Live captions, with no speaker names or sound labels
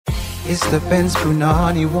It's the Benz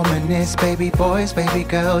Brunani womanist. Baby boys, baby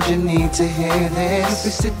girls, you need to hear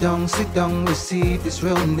this. Sit down, receive this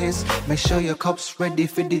realness. Make sure your cup's ready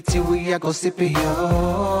for the tea. We are go sip it, yo.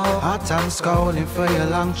 Hot time scrolling for your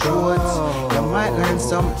long shorts. You might learn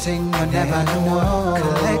something you never know.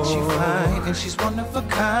 Collect you fine, and she's one of a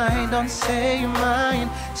kind. Don't say you're mine,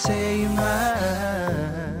 say you're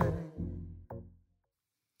mine.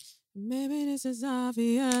 Maybe this is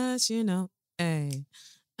obvious, you know. Hey,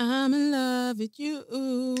 I'm in love with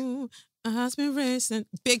you. I've been racing.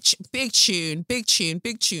 Big tune. Do.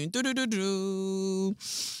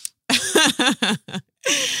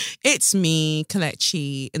 It's me,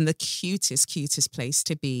 Kelechi, in the cutest place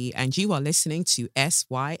to be. And you are listening to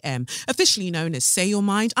SYM, officially known as Say Your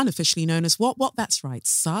Mind, unofficially known as what? That's right,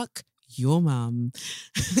 Suck Your Mum.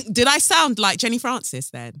 Did I sound like Jenny Francis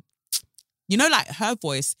then? You know, like her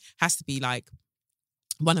voice has to be like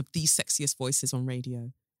one of the sexiest voices on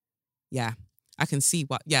radio. Yeah, I can see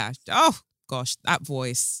what, yeah. Oh, gosh, that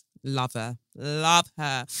voice. Love her.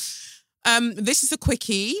 This is a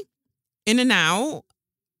quickie. In and out.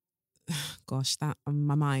 Gosh, that on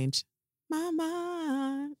my mind. No,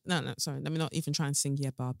 sorry. Let me not even try and sing Yeah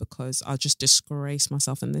Bar because I'll just disgrace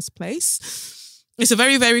myself in this place. It's a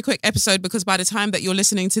very, very quick episode because by the time that you're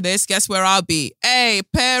listening to this, guess where I'll be? Hey,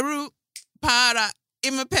 Peru, para.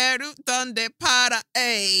 In Peru, donde para,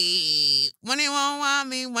 hey. When he won't want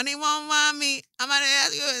me. I'm gonna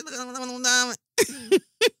ask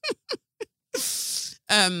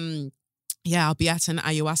you. Yeah, I'll be at an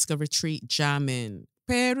ayahuasca retreat jamming.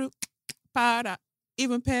 Peru, para.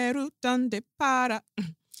 Even Peru, donde para.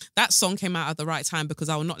 That song came out at the right time because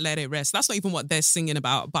I will not let it rest. That's not even what they're singing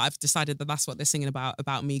about, but I've decided that that's what they're singing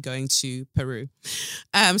about me going to Peru.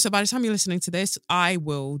 So by the time you're listening to this, I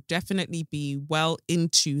will definitely be well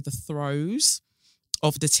into the throes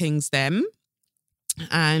of the things them.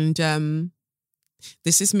 And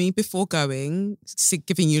this is me before going,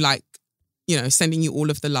 giving you like, you know, sending you all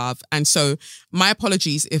of the love. And so my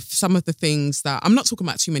apologies if some of the things that, I'm not talking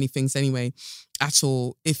about too many things anyway, at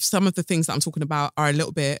all. If some of the things that I'm talking about are a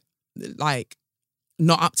little bit like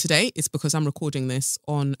not up to date, it's because I'm recording this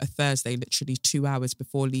on a Thursday, literally 2 hours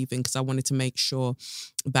before leaving, because I wanted to make sure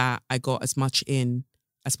that I got as much in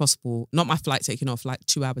as possible. Not my flight taking off, like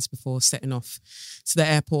 2 hours before setting off to the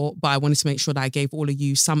airport, but I wanted to make sure that I gave all of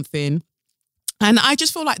you something. And I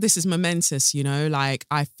just feel like this is momentous, you know, like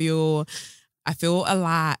I feel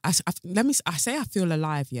alive. I feel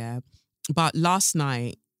alive, yeah. But last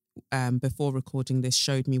night, before recording this,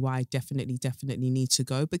 showed me why I definitely need to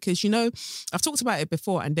go, because, you know, I've talked about it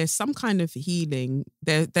before, and there's some kind of healing.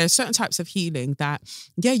 There are certain types of healing that,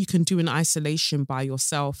 yeah, you can do in isolation by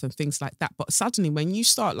yourself and things like that. But suddenly when you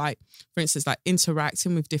start, like, for instance, like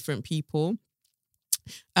interacting with different people,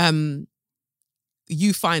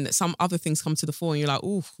 you find that some other things come to the fore and you're like,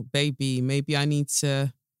 oh, baby, maybe I need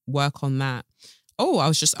to work on that. Oh,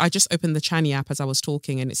 I just opened the Chani app as I was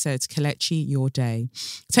talking and it says, Kelechi, your day.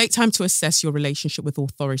 Take time to assess your relationship with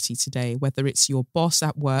authority today, whether it's your boss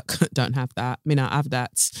at work, don't have that, may not have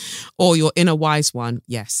that, or your inner wise one,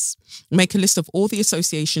 yes. Make a list of all the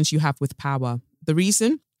associations you have with power. The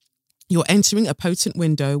reason? You're entering a potent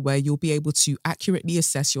window where you'll be able to accurately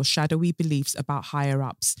assess your shadowy beliefs about higher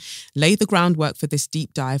ups. Lay the groundwork for this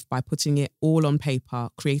deep dive by putting it all on paper,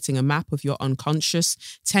 creating a map of your unconscious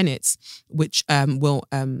tenets, which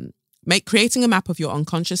creating a map of your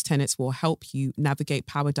unconscious tenets will help you navigate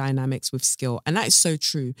power dynamics with skill. And that is so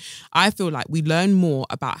true. I feel like we learn more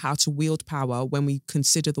about how to wield power when we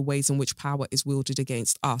consider the ways in which power is wielded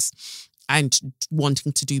against us, and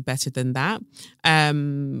wanting to do better than that.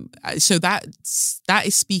 So that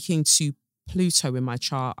is speaking to Pluto in my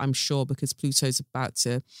chart, I'm sure, because Pluto's about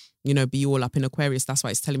to, you know, be all up in Aquarius. That's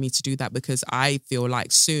why it's telling me to do that, because I feel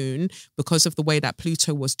like soon, because of the way that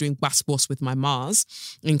Pluto was doing boss with my Mars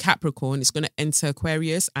in Capricorn, it's going to enter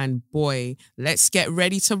Aquarius. And boy, let's get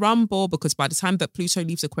ready to rumble, because by the time that Pluto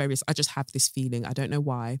leaves Aquarius, I just have this feeling, I don't know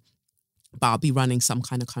why, but I'll be running some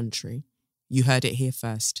kind of country. You heard it here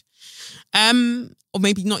first. Or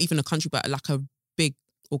maybe not even a country, but like a big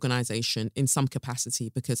organization in some capacity,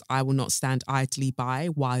 because I will not stand idly by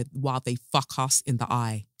while they fuck us in the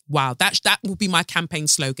eye. Wow, that will be my campaign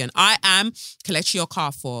slogan. I am Kelechi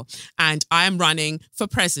Okafor, and I am running for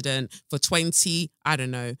president for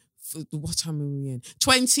what time are we in?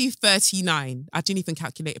 2039. I didn't even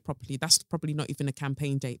calculate it properly. That's probably not even a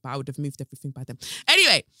campaign date, but I would have moved everything by then.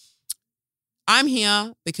 Anyway, I'm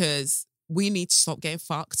here because we need to stop getting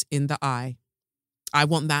fucked in the eye. I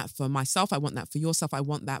want that for myself. I want that for yourself. I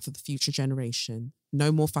want that for the future generation.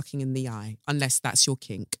 No more fucking in the eye, unless that's your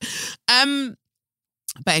kink.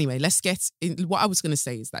 But anyway, let's get in. What I was going to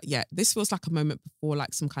say is that, yeah, this feels like a moment before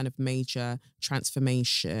like some kind of major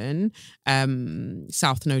transformation.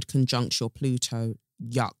 South Node conjunct your Pluto,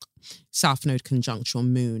 yuck. South Node conjunct your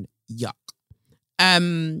Moon, yuck.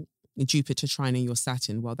 Jupiter trining your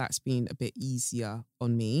Saturn, well, that's been a bit easier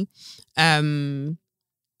on me.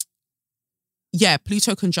 Yeah,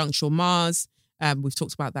 Pluto conjunct your Mars. We've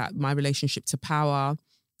talked about that, my relationship to power.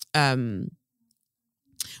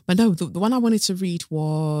 But no, the one I wanted to read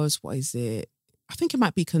was, what is it? I think it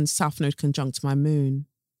might be South Node conjunct my Moon.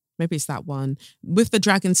 Maybe it's that one. With the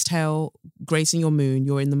dragon's tail grazing your Moon,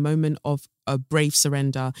 you're in the moment of a brave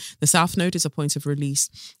surrender. The South Node is a point of release.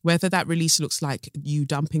 Whether that release looks like you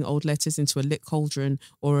dumping old letters into a lit cauldron,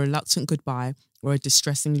 or a reluctant goodbye, or a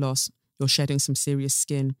distressing loss, you're shedding some serious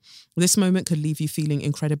skin. This moment could leave you feeling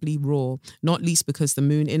incredibly raw, not least because the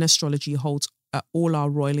Moon in astrology holds all our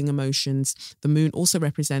roiling emotions. The Moon also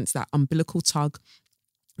represents that umbilical tug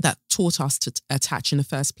that taught us to attach in the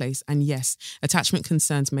first place. And yes, attachment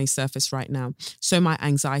concerns may surface right now. So might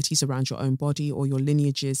anxieties around your own body or your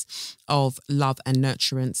lineages of love and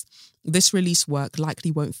nurturance. This release work likely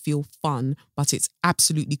won't feel fun, but it's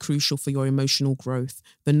absolutely crucial for your emotional growth.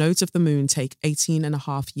 The nodes of the Moon take 18 and a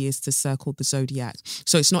half years to circle the zodiac.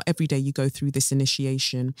 So it's not every day you go through this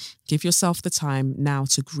initiation. Give yourself the time now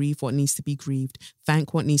to grieve what needs to be grieved,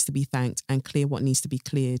 thank what needs to be thanked, and clear what needs to be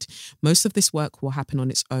cleared. Most of this work will happen on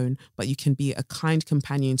its own, but you can be a kind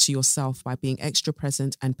companion to yourself by being extra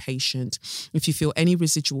present and patient. If you feel any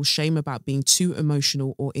residual shame about being too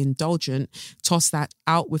emotional or indulgent, toss that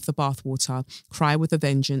out with the bathwater, cry with a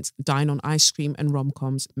vengeance, dine on ice cream and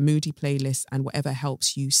rom-coms, moody playlists, and whatever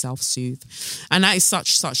helps you self-soothe. And that is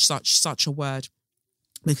such a word,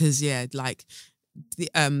 because yeah, like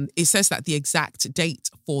it says that the exact date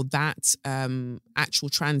for that actual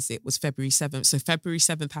transit was February 7th. So February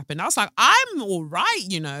 7th happened. I was like, I'm all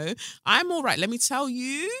right, I'm all right. Let me tell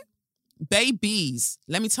you, babies,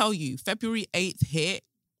 let me tell you, February 8th hit.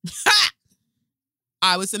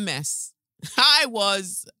 I was a mess. I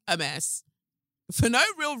was a mess. For no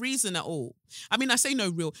real reason at all. I mean, I say no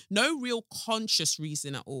real conscious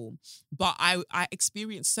reason at all. But I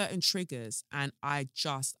experienced certain triggers, and I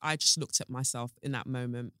just looked at myself in that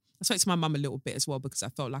moment. I spoke to my mum a little bit as well, because I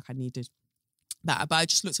felt like I needed that. But I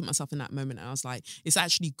just looked at myself in that moment, and I was like, it's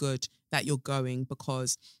actually good that you're going,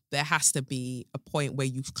 because there has to be a point where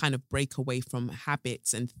you kind of break away from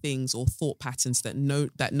habits and things or thought patterns that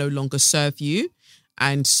no longer serve you.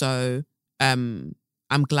 And so I'm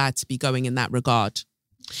glad to be going in that regard.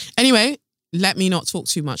 Anyway, let me not talk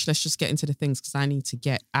too much. Let's just get into the things, because I need to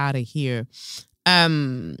get out of here.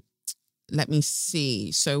 Let me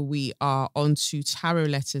see. So we are on to tarot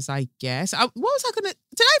letters, I guess. Did I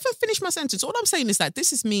even finish my sentence? All I'm saying is that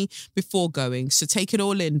this is me before going. So take it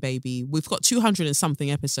all in, baby. We've got 200 and something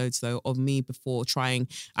episodes, though, of me before trying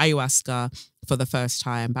ayahuasca for the first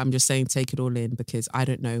time. But I'm just saying take it all in, because I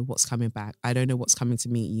don't know what's coming back. I don't know what's coming to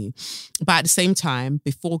meet you. But at the same time,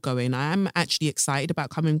 before going, I am actually excited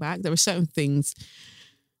about coming back. There are certain things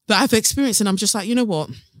that I've experienced, and I'm just like, you know what?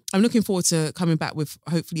 I'm looking forward to coming back with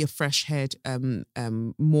hopefully a fresh head,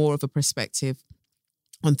 more of a perspective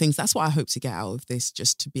on things. That's what I hope to get out of this,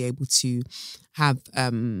 just to be able to have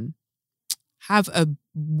a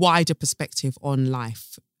wider perspective on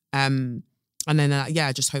life. And then,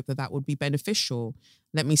 I just hope that would be beneficial.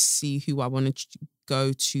 Let me see who I want to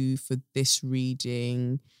go to for this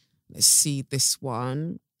reading. Let's see this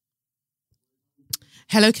one.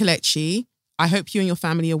 Hello, Kelechi. I hope you and your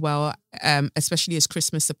family are well, especially as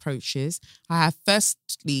Christmas approaches. I have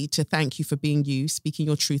firstly to thank you for being you, speaking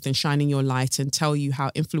your truth and shining your light, and tell you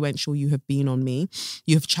how influential you have been on me.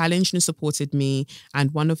 You have challenged and supported me,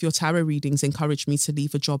 and one of your tarot readings encouraged me to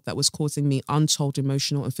leave a job that was causing me untold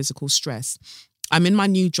emotional and physical stress. I'm in my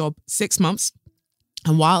new job 6 months.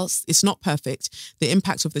 And whilst it's not perfect, the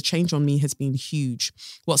impact of the change on me has been huge.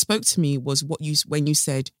 What spoke to me was when you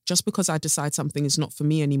said, just because I decide something is not for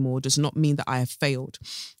me anymore does not mean that I have failed.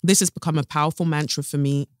 This has become a powerful mantra for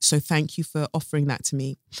me, so thank you for offering that to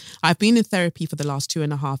me. I've been in therapy for the last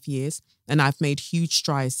 2.5 years, and I've made huge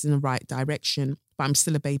strides in the right direction, but I'm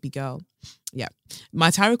still a baby girl. Yeah. My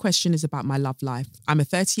tarot question is about my love life. I'm a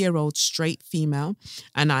 30-year-old straight female,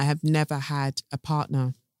 and I have never had a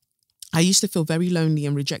partner. I used to feel very lonely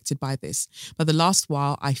and rejected by this, but the last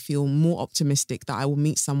while I feel more optimistic that I will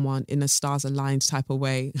meet someone in a stars aligned type of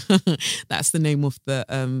way. That's the name of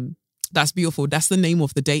the That's beautiful. That's the name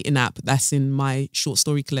of the dating app that's in my short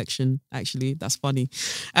story collection, actually. That's funny.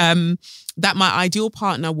 That my ideal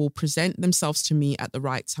partner will present themselves to me at the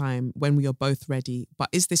right time when we are both ready. But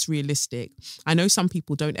is this realistic? I know some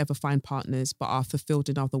people don't ever find partners but are fulfilled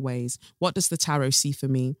in other ways. What does the tarot see for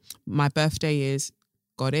me? My birthday is,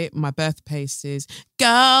 got it? My birthplace is,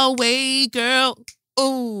 go away, girl.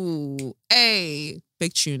 Ooh, hey.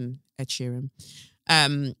 Big tune, Ed Sheeran.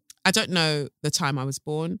 I don't know the time I was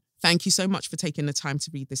born. Thank you so much for taking the time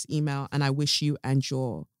to read this email, and I wish you and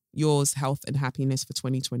yours health and happiness for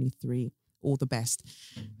 2023. All the best.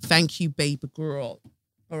 Thank you, baby girl.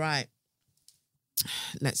 All right.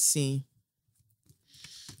 Let's see.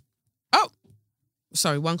 Oh,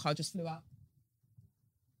 sorry, one card just flew out.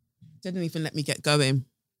 Didn't even let me get going.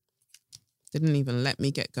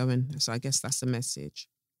 So I guess that's a message.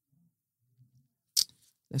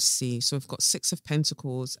 Let's see. So we've got 6 of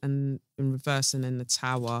Pentacles and in reverse and then the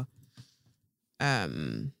Tower. Let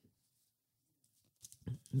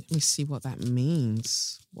me see what that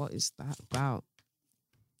means. What is that about?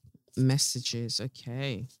 Messages.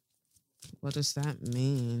 Okay. What does that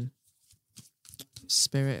mean?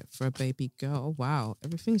 Spirit for a baby girl. Oh, wow.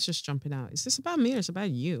 Everything's just jumping out. Is this about me or is it about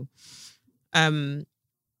you?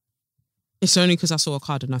 It's only because I saw a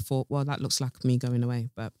card and I thought, well, that looks like me going away.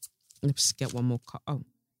 But let's get one more card. Oh.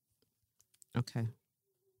 Okay.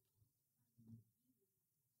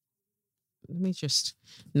 Let me just...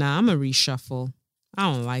 I'm a reshuffle.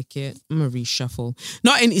 I don't like it. I'm a reshuffle.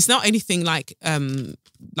 It's not anything like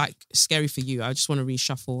scary for you. I just want to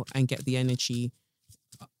reshuffle and get the energy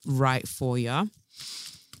right for you.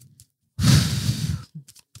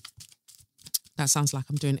 That sounds like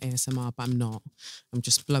I'm doing ASMR, but I'm not. I'm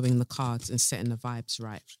just blowing the cards and setting the vibes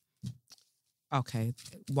right. Okay,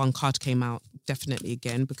 one card came out definitely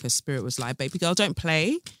again because Spirit was like, baby girl, don't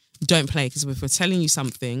play. Don't play, because if we're telling you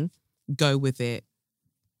something, go with it.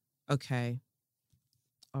 Okay.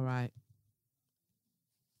 All right.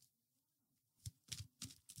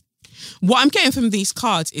 What I'm getting from these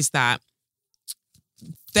cards is that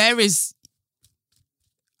there is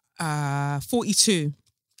 42.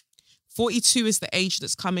 42 is the age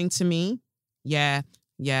that's coming to me. Yeah.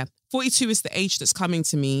 42 is the age that's coming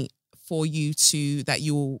to me for you to, that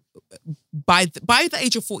you'll, by the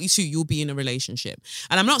age of 42, you'll be in a relationship.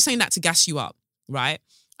 And I'm not saying that to gas you up, right?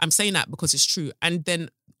 I'm saying that because it's true. And then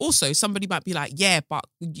also somebody might be like, yeah, but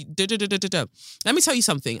let me tell you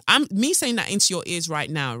something. Me saying that into your ears right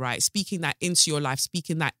now, right? Speaking that into your life,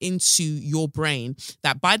 speaking that into your brain,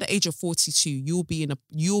 that by the age of 42, you'll be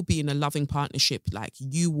in a loving partnership. Like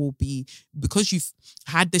you will be, because you've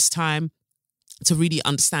had this time to really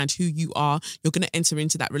understand who you are, you're going to enter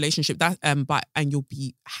into that relationship and you'll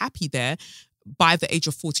be happy there by the age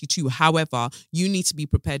of 42. However, you need to be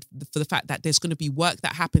prepared for the fact that there's going to be work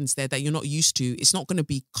that happens there that you're not used to. It's not going to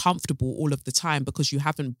be comfortable all of the time because you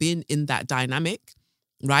haven't been in that dynamic,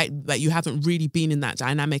 right? That you haven't really been in that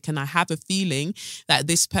dynamic. And I have a feeling that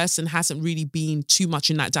this person hasn't really been too much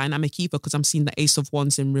in that dynamic either, because I'm seeing the Ace of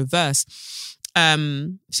Wands in reverse.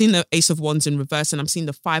 Seeing the Ace of Wands in reverse, and I'm seeing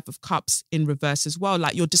the 5 of Cups in reverse as well.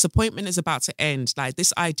 Like your disappointment is about to end. Like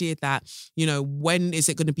this idea that, you know, when is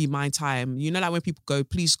it going to be my time? You know, like when people go,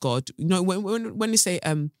 please God, you know, when they say,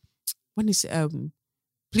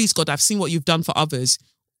 please God, I've seen what you've done for others,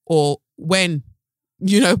 or when,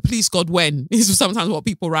 you know, please God, when is sometimes what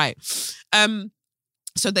people write.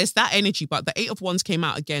 So there's that energy, but the 8 of Wands came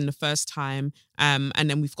out again the first time. And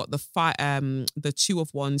then we've got the 2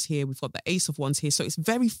 of Wands here. We've got the Ace of Wands here. So it's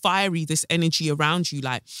very fiery, this energy around you.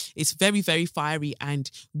 Like it's very, very fiery.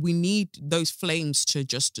 And we need those flames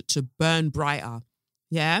to burn brighter.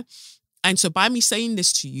 Yeah. And so by me saying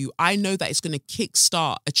this to you, I know that it's going to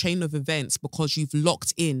kickstart a chain of events because you've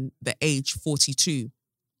locked in the age 42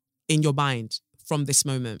 in your mind from this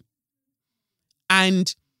moment.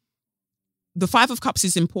 And the 5 of Cups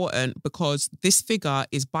is important because this figure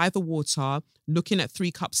is by the water looking at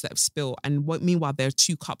 3 cups that have spilled, and meanwhile there are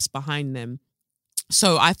 2 cups behind them.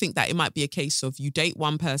 So I think that it might be a case of you date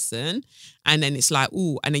one person and then it's like,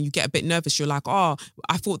 ooh, and then you get a bit nervous. You're like, oh,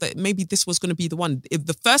 I thought that maybe this was going to be the one. If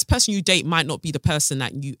the first person you date might not be the person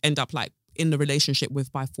that you end up like in the relationship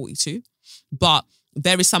with by 42, but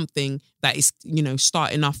there is something that is, you know,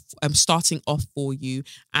 starting off for you.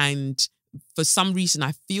 And for some reason,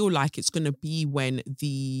 I feel like it's going to be when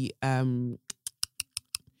the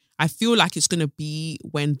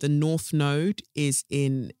North Node is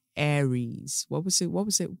in Aries. What was it? When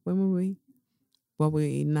were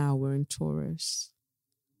we? Now we're in Taurus.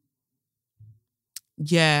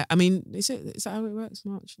 Yeah, I mean, is that how it works?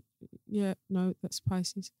 March? Yeah, no, that's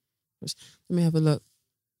Pisces. Let me have a look.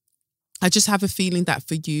 I just have a feeling that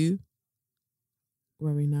for you,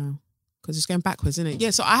 worry now. Because it's going backwards, isn't it?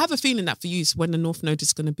 Yeah, so I have a feeling that for you, it's when the North Node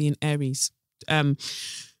is going to be in Aries.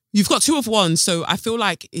 You've got Two of Wands, so I feel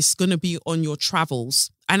like it's going to be on your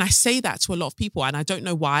travels. And I say that to a lot of people, and I don't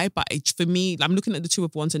know why, but for me, I'm looking at the Two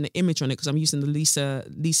of Wands and the image on it because I'm using the Lisa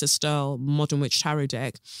Sterle Modern Witch Tarot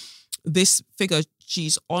deck. This figure,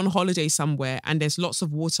 she's on holiday somewhere, and there's lots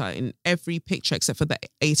of water in every picture except for the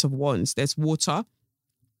Eight of Wands. There's water.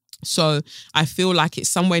 So I feel like it's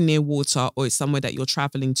somewhere near water, or it's somewhere that you're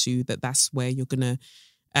traveling to, that's where you're going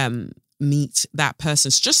to meet that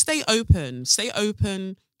person. So just stay open,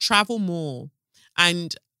 travel more.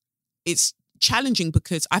 And it's challenging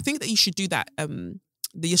because I think that you should do that.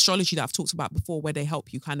 The astrology that I've talked about before, where they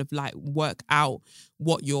help you kind of like work out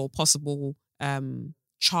what your possible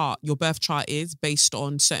chart, your birth chart is based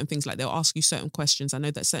on certain things. Like they'll ask you certain questions. I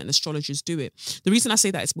know that certain astrologers do it. The reason I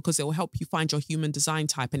say that is because it will help you find your human design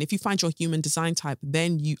type. And if you find your human design type,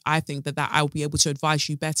 then I think that I'll be able to advise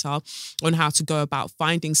you better on how to go about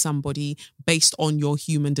finding somebody based on your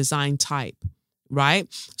human design type, right?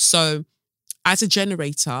 So as a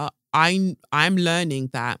generator, I'm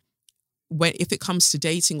learning that if it comes to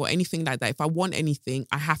dating or anything like that, if I want anything,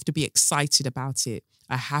 I have to be excited about it.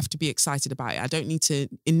 I don't need to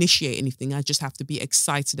initiate anything. I just have to be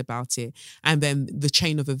excited about it. And then the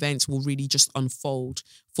chain of events will really just unfold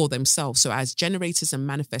for themselves. So as generators and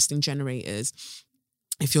manifesting generators,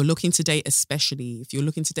 if you're looking to date, especially if you're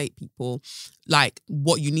looking to date people, like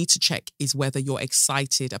what you need to check is whether you're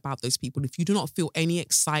excited about those people. If you do not feel any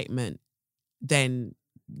excitement, then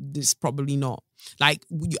it's probably not. Like,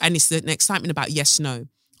 and it's an excitement about yes, no.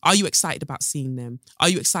 Are you excited about seeing them? Are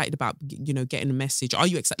you excited about, getting a message? Are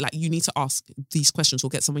you excited? Like, you need to ask these questions or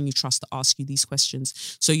get someone you trust to ask you these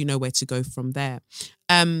questions so you know where to go from there.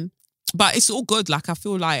 But it's all good. Like, I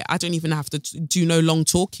feel like I don't even have to do no long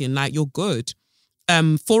talking. Like, you're good.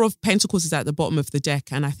 Four of Pentacles is at the bottom of the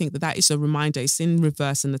deck, and I think that is a reminder. It's in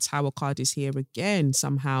reverse and the Tower card is here again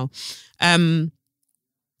somehow.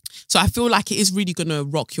 So I feel like it is really going to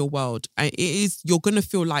rock your world. You're going to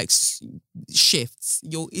feel like shifts.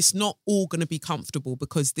 It's not all going to be comfortable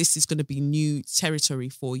because this is going to be new territory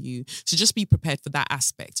for you. So just be prepared for that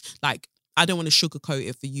aspect. Like, I don't want to sugarcoat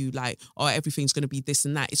it for you like, oh, everything's going to be this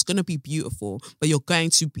and that. It's going to be beautiful, but you're going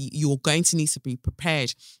to need to be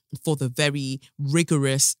prepared for the very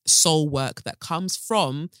rigorous soul work that comes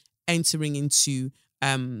from entering into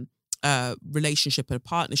a relationship, a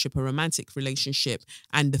partnership, a romantic relationship,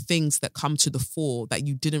 and the things that come to the fore that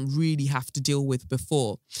you didn't really have to deal with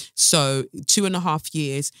before. So 2.5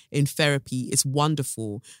 years in therapy is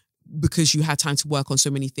wonderful because you had time to work on so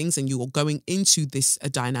many things and you're going into this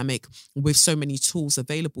dynamic with so many tools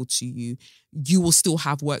available to you. You will still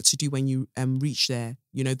have work to do when you reach there.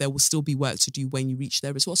 There will still be work to do when you reach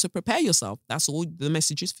there as well. So prepare yourself. That's all the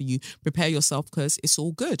message is for you. Prepare yourself because it's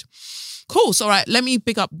all good. Cool. So, all right, let me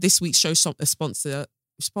big up this week's show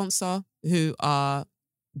sponsor who are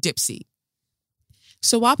Dipsea.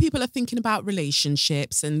 So while people are thinking about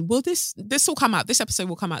relationships, and this will come out, this episode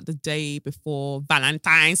will come out the day before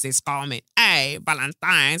Valentine's is coming. Hey,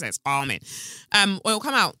 Valentine's is coming. It'll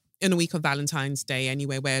come out in a week of Valentine's Day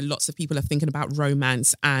anyway, where lots of people are thinking about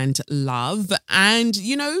romance and love. And,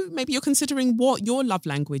 maybe you're considering what your love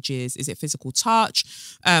language is. Is it physical touch?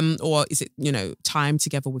 Or is it, time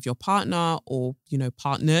together with your partner or,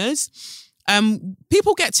 partners?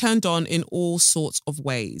 People get turned on in all sorts of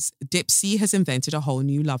ways. Dipsea has invented a whole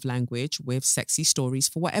new love language with sexy stories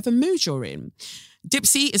for whatever mood you're in.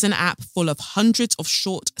 Dipsea is an app full of hundreds of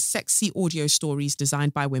short, sexy audio stories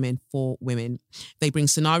designed by women for women. They bring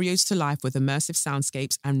scenarios to life with immersive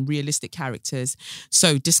soundscapes and realistic characters.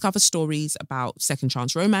 So discover stories about second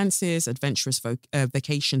chance romances, adventurous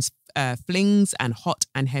vacations, flings, and hot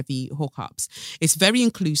and heavy hookups. It's very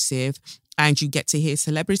inclusive, and you get to hear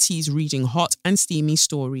celebrities reading hot and steamy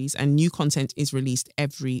stories, and new content is released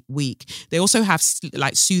every week. They also have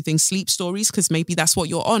like soothing sleep stories because maybe that's what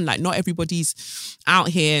you're on. Like, not everybody's out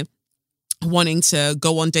here wanting to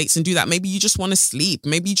go on dates and do that. Maybe you just want to sleep.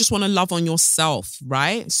 Maybe you just want to love on yourself,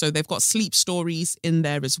 right? So they've got sleep stories in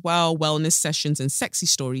there as well, wellness sessions and sexy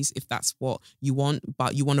stories if that's what you want,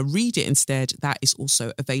 but you want to read it instead. That is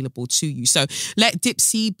also available to you. So let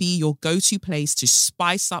Dipsea be your go-to place to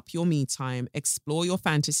spice up your me time, explore your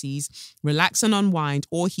fantasies, relax and unwind,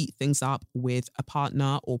 or heat things up with a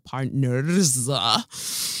partner or partners.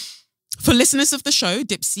 For listeners of the show,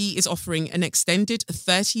 Dipsea is offering an extended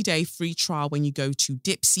 30-day free trial when you go to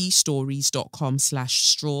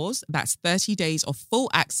dipseastories.com/straws. That's 30 days of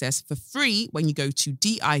full access for free when you go to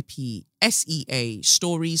DIPSEA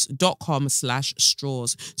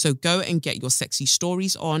stories.com/straws. So go and get your sexy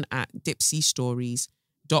stories on at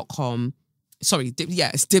dipseastories.com/straws. Sorry,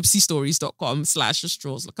 it's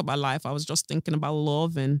dipsystories.com/straws. Look at my life. I was just thinking about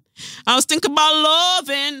loving.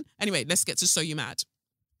 Anyway, let's get to So You Mad.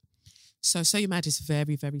 So You Mad is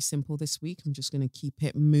very, very simple this week. I'm just going to keep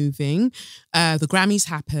it moving. The Grammys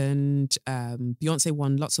happened. Beyonce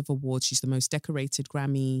won lots of awards. She's the most decorated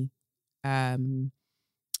Grammy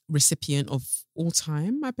recipient of all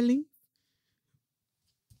time, I believe.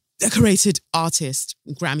 Decorated artist,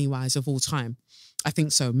 Grammy-wise, of all time. I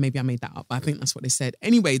think so. Maybe I made that up. I think that's what they said.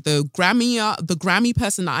 Anyway, the Grammy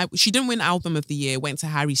person that she didn't win Album of the Year, went to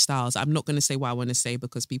Harry Styles. I'm not going to say what I want to say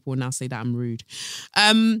because people will now say that I'm rude.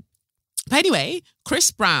 But anyway,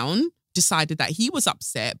 Chris Brown decided that he was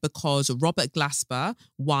upset because Robert Glasper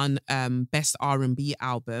won Best R&B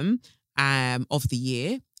Album of the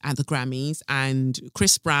Year at the Grammys, and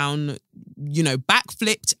Chris Brown,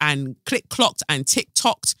 backflipped and click-clocked and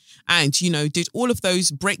tick-tocked and, did all of those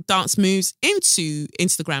breakdance moves into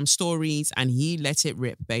Instagram stories, and he let it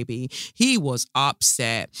rip, baby. He was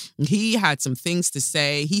upset. He had some things to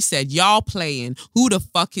say. He said, y'all playing. Who the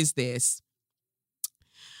fuck is this?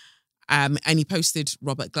 And he posted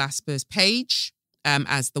Robert Glasper's page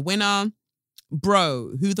as the winner.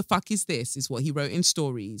 Bro, who the fuck is this? Is what he wrote in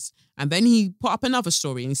stories. And then he put up another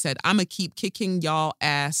story and he said, I'ma keep kicking y'all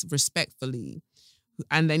ass respectfully.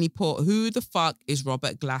 And then he put, who the fuck is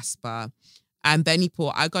Robert Glasper? And then he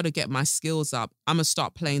put, I gotta get my skills up. I'ma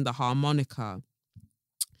start playing the harmonica.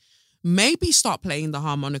 Maybe start playing the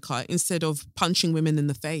harmonica instead of punching women in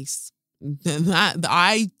the face.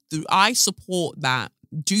 I support that.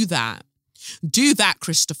 Do that. Do that,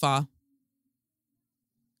 Christopher.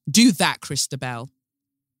 Do that, Christabel.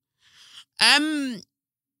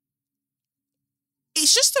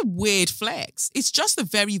 It's just a weird flex. It's just a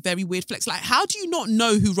very, very weird flex. Like, how do you not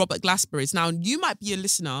know who Robert Glasper is? Now, you might be a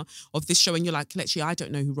listener of this show and you're like, Kelechi, I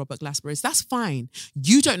don't know who Robert Glasper is. That's fine.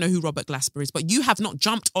 You don't know who Robert Glasper is, but you have not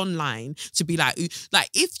jumped online to be like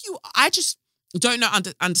I just don't know,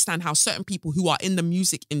 understand how certain people who are in the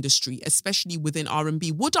music industry, especially within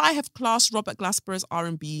R&B, would I have classed Robert Glasper as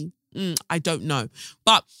R&B? I don't know.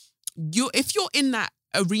 But if you're in that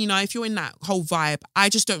arena, if you're in that whole vibe, I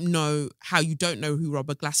just don't know how you don't know who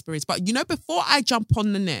Robert Glasper is. But, before I jump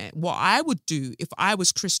on the net, what I would do if I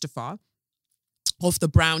was Christopher of the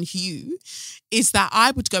brown hue is that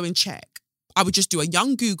I would go and check. I would just do a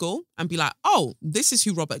young Google and be like, oh, this is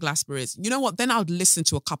who Robert Glasper is. You know what? Then I would listen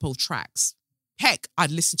to a couple of tracks. Heck,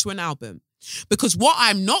 I'd listen to an album. Because what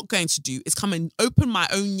I'm not going to do is come and open my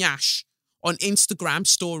own yash on Instagram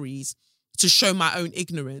stories to show my own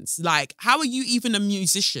ignorance. Like, how are you even a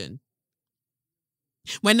musician?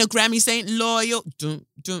 When the Grammys ain't loyal, dum,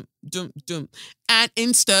 dum, dum, dum. And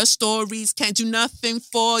Insta stories can't do nothing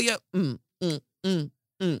for you.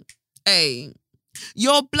 Hey,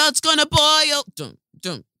 your blood's gonna boil. Dum,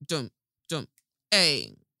 dum, dum, dum.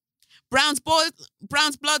 Hey, Brown's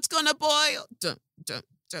blood's gonna boil. Dum, dum,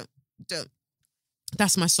 dum, dum.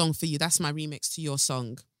 That's my song for you. That's my remix to your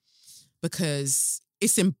song. Because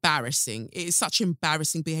it's embarrassing. It is such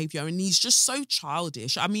embarrassing behavior, and he's just so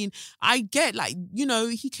childish. I mean, I get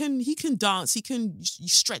he can dance, he can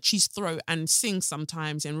stretch his throat and sing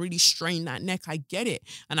sometimes and really strain that neck. I get it,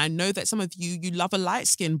 and I know that some of you love a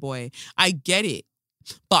light-skinned boy. I get it,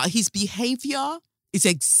 but his behavior is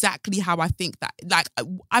exactly how I think that. Like,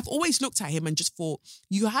 I've always looked at him and just thought,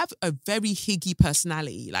 you have a very higgy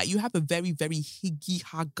personality. Like, you have a very, very higgy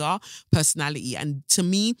personality. And to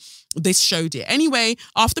me, this showed it. Anyway,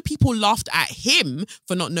 after people laughed at him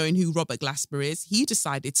for not knowing who Robert Glasper is, he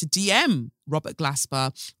decided to DM Robert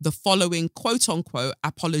Glasper the following quote-unquote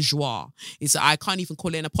apologia. I can't even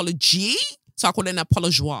call it an apology. So I call it an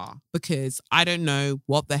apologia because I don't know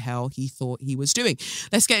what the hell he thought he was doing.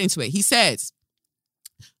 Let's get into it. He says,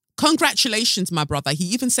 congratulations, my brother. He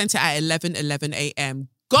even sent it at 11:11 a.m.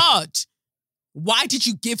 God, why did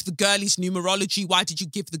you give the girlies numerology? Why did you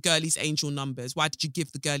give the girlies angel numbers? Why did you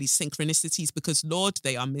give the girlies synchronicities? Because, Lord,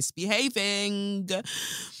 they are misbehaving.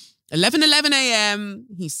 11:11 a.m.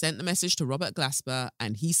 He sent the message to Robert Glasper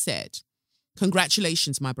and he said,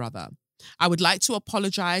 congratulations, my brother. I would like to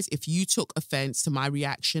apologize if you took offense to my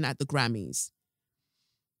reaction at the Grammys.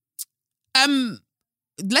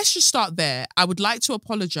 Let's just start there. I would like to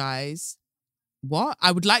apologize. What?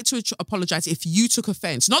 I would like to apologize if you took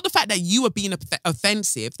offense. Not the fact that you were being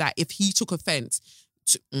offensive, that if he took offense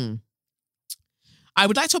to... I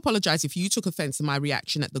would like to apologize if you took offense to my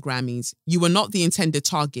reaction at the Grammys. You were not the intended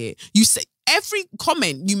target. You say, every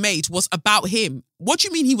comment you made was about him. What do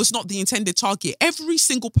you mean he was not the intended target? Every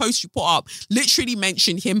single post you put up literally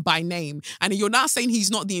mentioned him by name. And you're now saying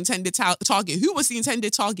he's not the intended target. Who was the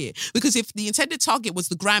intended target? Because if the intended target was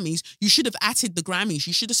the Grammys, you should have atted the Grammys.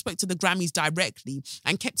 You should have spoke to the Grammys directly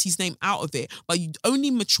and kept his name out of it. But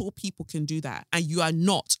only mature people can do that. And you are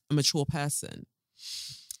not a mature person.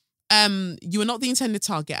 You are not the intended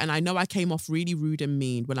target, and I know I came off really rude and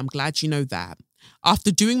mean. Well, I'm glad you know that.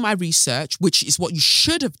 After doing my research, which is what you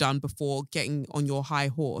should have done before getting on your high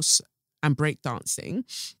horse and breakdancing,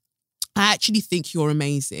 I actually think you're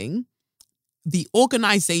amazing. The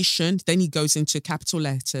organization, then he goes into capital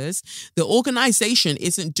letters, the organization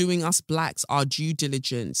isn't doing us blacks our due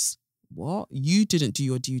diligence. What? You didn't do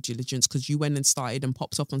your due diligence because you went and started and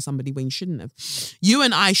popped off on somebody when you shouldn't have. You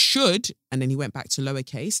and I should, and then he went back to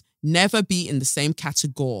lowercase, never be in the same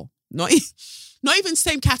category. Not even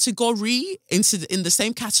same category, in the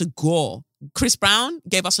same category. Chris Brown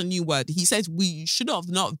gave us a new word. He said we should have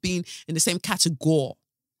not been in the same category.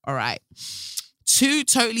 All right. Two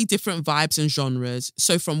totally different vibes and genres.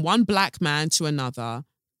 So from one black man to another,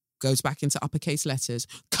 goes back into uppercase letters.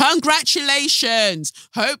 Congratulations.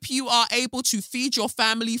 Hope you are able to feed your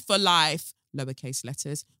family for life. Lowercase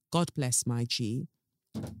letters. God bless my G.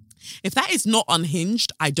 If that is not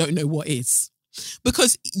unhinged, I don't know what is.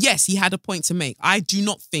 Because yes, he had a point to make. I do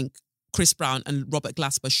not think Chris Brown and Robert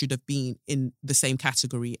Glasper should have been in the same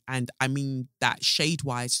category. And I mean that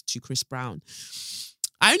shade-wise to Chris Brown.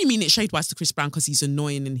 I only mean it shade-wise to Chris Brown because he's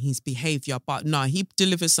annoying in his behaviour. But no, he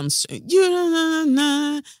delivers some...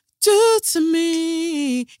 do to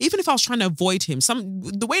me. Even if I was trying to avoid him,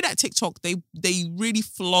 the way that TikTok, they really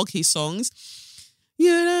flog his songs.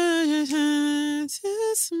 That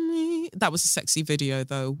was a sexy video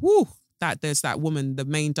though. Woo! There's that woman, the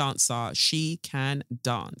main dancer. She can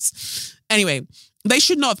dance. Anyway, they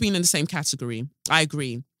should not have been in the same category. I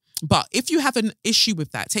agree. But if you have an issue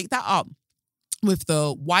with that, take that up with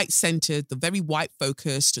the white-centered, the very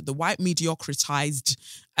white-focused, the white mediocritized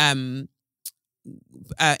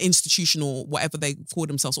institutional, whatever they call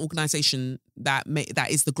themselves, organization that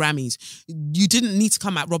is the Grammys. You didn't need to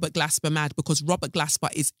come at Robert Glasper mad because Robert Glasper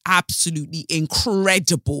is absolutely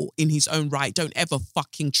incredible in his own right. Don't ever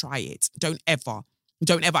fucking try it. Don't ever.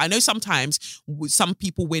 I know sometimes some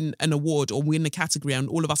people win an award or win a category and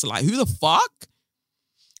all of us are like, who the fuck?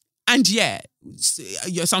 And yeah,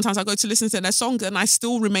 sometimes I go to listen to their songs and I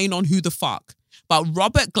still remain on who the fuck. But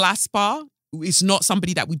Robert Glasper is not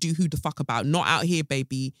somebody that we do who the fuck about. Not out here,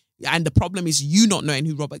 baby. And the problem is you not knowing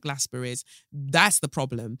who Robert Glasper is. That's the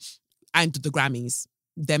problem. And the Grammys,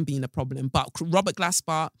 them being the problem. But Robert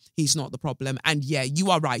Glasper, he's not the problem. And yeah,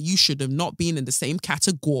 you are right. You should have not been in the same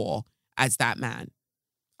category as that man.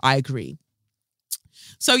 I agree.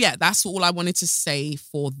 So yeah, that's all I wanted to say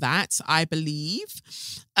for that, I believe.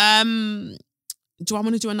 Do I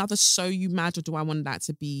want to do another So You Mad or do I want that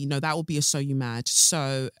to be... No, that will be a So You Mad.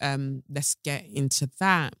 So let's get into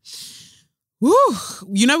that. Woo!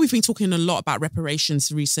 You know, we've been talking a lot about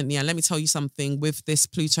reparations recently. And let me tell you something with this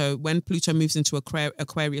Pluto. When Pluto moves into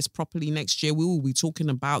Aquarius properly next year, we will be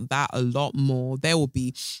talking about that a lot more. There will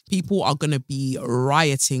be... People are going to be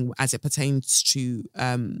rioting as it pertains to...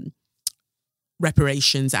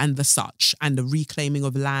 reparations and the such and the reclaiming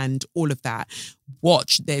of land, all of that.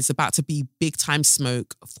 Watch, there's about to be big time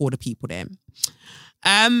smoke for the people there.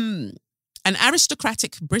 An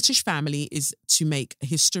aristocratic British family is to make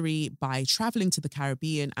history by travelling to the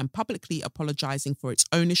Caribbean and publicly apologising for its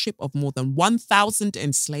ownership of more than 1,000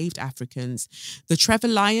 enslaved Africans. The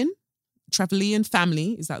Trevelyan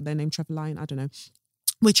family, is that their name, Trevelyan? I don't know.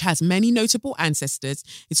 Which has many notable ancestors,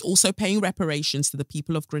 is also paying reparations to the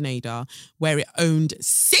people of Grenada, where it owned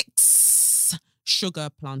 6 sugar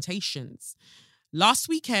plantations. Last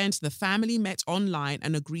weekend, the family met online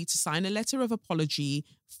and agreed to sign a letter of apology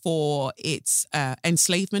for its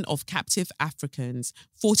enslavement of captive Africans.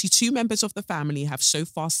 42 members of the family have so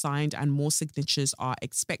far signed and more signatures are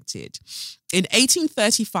expected. In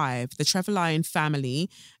 1835, the Trevelyan family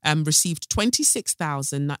received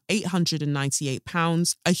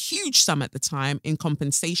 £26,898, a huge sum at the time, in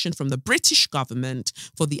compensation from the British government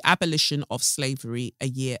for the abolition of slavery a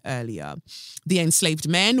year earlier. The enslaved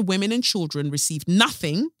men, women and children received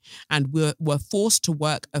nothing and were forced to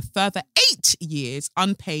work a further 8 years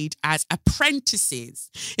unpaid as apprentices.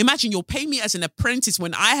 Imagine you're paying me as an apprentice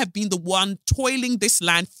when I have been the one toiling this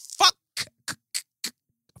land. Fuck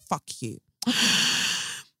you.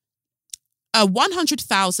 A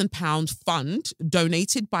 £100,000 fund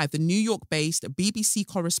donated by the New York-based BBC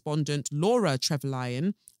correspondent Laura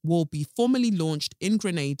Trevelyan will be formally launched in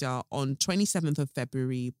Grenada on 27th of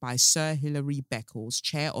February by Sir Hilary Beckles,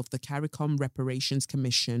 chair of the CARICOM Reparations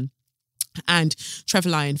Commission, and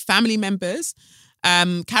Trevelyan family members.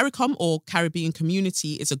 CARICOM, or Caribbean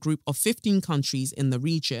Community, is a group of 15 countries in the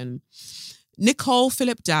region. Nicole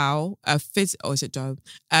Philip Dow, vice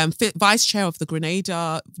chair of the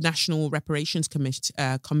Grenada National Reparations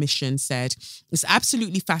Commission, said, "It's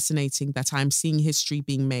absolutely fascinating that I'm seeing history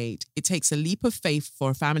being made. It takes a leap of faith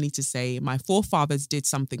for a family to say, my forefathers did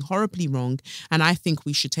something horribly wrong, and I think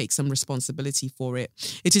we should take some responsibility for it.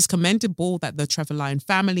 It is commendable that the Trevelyan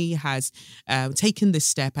family has taken this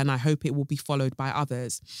step, and I hope it will be followed by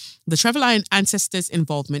others. The Trevelyan ancestors'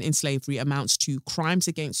 involvement in slavery amounts to crimes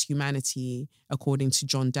against humanity, according to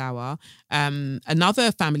John Dower,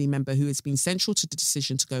 another family member who has been central to the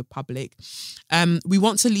decision to go public. We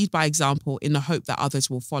want to lead by example in the hope that others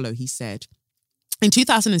will follow," he said. In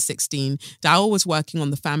 2016, Dower was working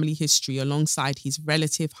on the family history alongside his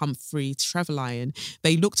relative Humphrey Trevelyan.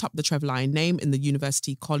 They looked up the Trevelyan name in the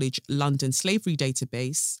University College London slavery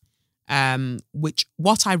database, which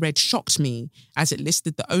what I read shocked me, as it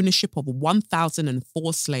listed the ownership of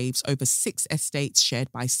 1,004 slaves over 6 estates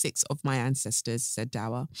shared by 6 of my ancestors, said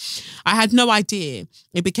Dower. "I had no idea.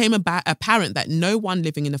 It became apparent that no one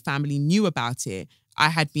living in the family knew about it.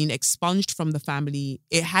 It had been expunged from the family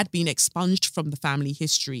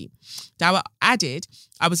history." Dower added,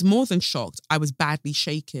 "I was more than shocked. I was badly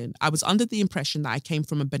shaken. I was under the impression that I came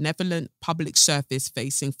from a benevolent public service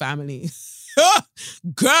facing family."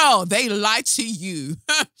 Girl, they lied to you.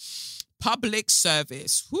 Public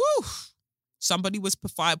service. Whew. Somebody was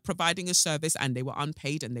providing a service and they were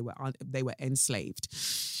unpaid and they were enslaved.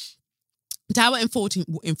 Dower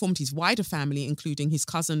informed his wider family, including his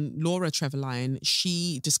cousin Laura Trevelyan.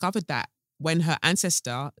 She discovered that when her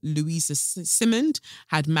ancestor, Louisa Simond,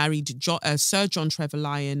 had married Sir John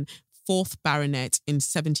Trevelyan, 4th Baronet, in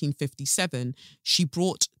 1757, she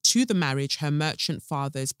brought to the marriage her merchant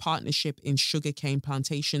father's partnership in sugarcane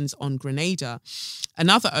plantations on Grenada.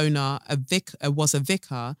 Another owner, was a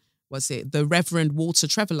vicar, the Reverend Walter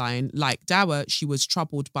Trevelyan. Like Dower, she was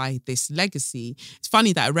troubled by this legacy. It's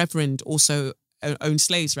funny that a reverend also owned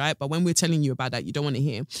slaves, right? But when we're telling you about that, you don't want to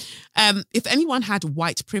hear. If anyone had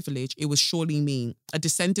white privilege, it was surely me, a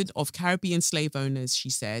descendant of Caribbean slave owners, she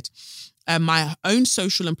said. My own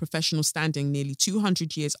social and professional standing nearly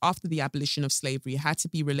 200 years after the abolition of slavery had to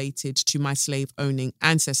be related to my slave-owning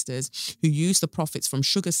ancestors who used the profits from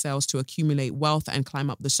sugar sales to accumulate wealth and climb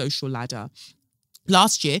up the social ladder.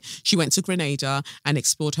 Last year, she went to Grenada and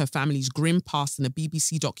explored her family's grim past in a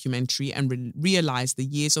BBC documentary and realized the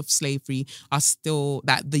years of slavery are still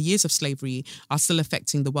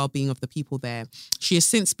affecting the well-being of the people there. She has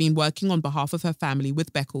since been working on behalf of her family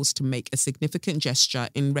with Beckles to make a significant gesture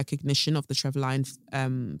in recognition of the Trevelyan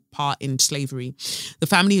part in slavery. The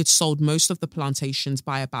family had sold most of the plantations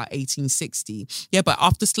by about 1860. Yeah, but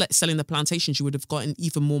after selling the plantations, you would have gotten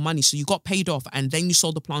even more money. So you got paid off and then you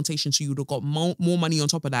sold the plantation, so you would have got more money on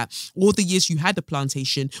top of that. All the years you had the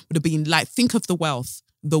plantation would have been like, think of the wealth,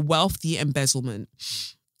 the embezzlement.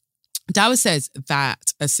 Dower says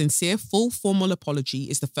that a sincere, full formal apology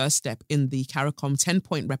is the first step in the CARICOM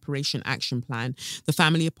 10-point reparation action plan. The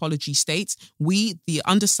family apology states, "We, the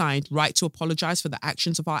undersigned, write to apologize for the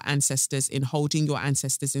actions of our ancestors in holding your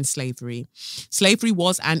ancestors in slavery. Slavery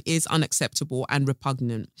was and is unacceptable and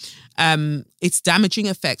repugnant. Its damaging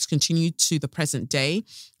effects continue to the present day.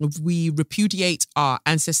 We repudiate our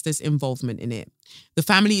ancestors' involvement in it. The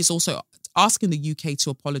family is also asking the UK to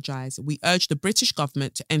apologise. We urge the British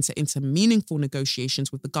government to enter into meaningful negotiations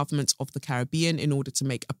with the governments of the Caribbean in order to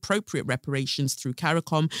make appropriate reparations through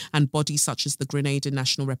CARICOM and bodies such as the Grenada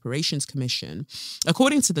National Reparations Commission."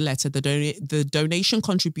 According to the letter, the donation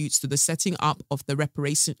contributes to the setting up of the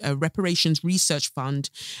Reparations Research Fund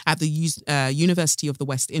at the University of the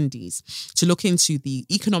West Indies to look into the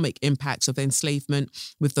economic impacts of enslavement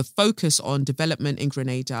with the focus on development in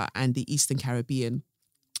Grenada and the Eastern Caribbean.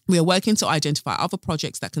 "We are working to identify other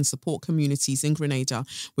projects that can support communities in Grenada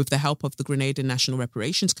with the help of the Grenada National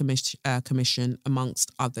Reparations Commission,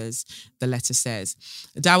 amongst others," the letter says.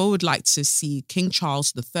 Dower would like to see King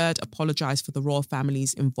Charles III apologise for the royal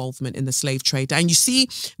family's involvement in the slave trade. And you see,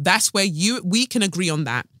 that's where we can agree on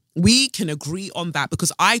that. We can agree on that,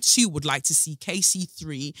 because I too would like to see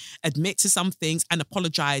KC3 admit to some things and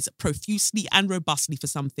apologise profusely and robustly for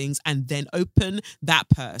some things, and then open that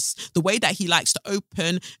purse. The way that he likes to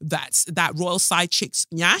open that royal side chick's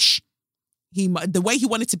nyash, The way he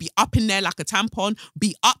wanted to be up in there like a tampon,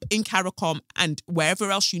 be up in CARICOM and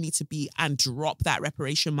wherever else you need to be and drop that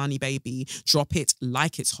reparation money, baby. Drop it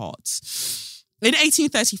like it's hot. In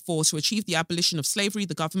 1834, to achieve the abolition of slavery,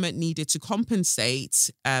 the government needed to compensate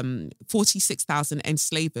 46,000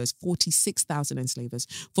 enslavers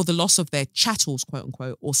for the loss of their chattels, quote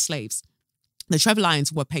unquote, or slaves. The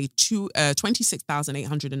Trevelyan's were paid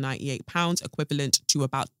 £26,898, equivalent to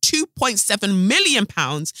about £2.7 million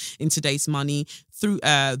in today's money,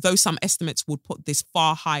 though some estimates would put this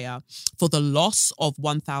far higher for the loss of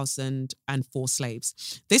 1,004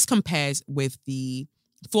 slaves. This compares with the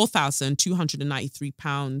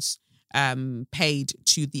 £4,293 paid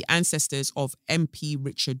to the ancestors of MP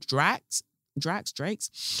Richard Drakes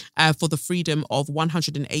for the freedom of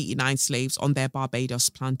 189 slaves on their Barbados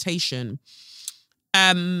plantation.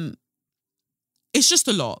 It's just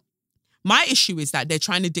a lot. My issue is that they're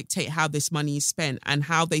trying to dictate how this money is spent and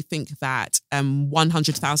how they think that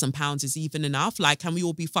 £100,000 is even enough. Like, can we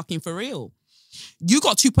all be fucking for real? You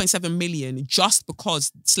got 2.7 million just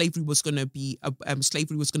because slavery was going to be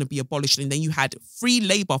abolished, and then you had free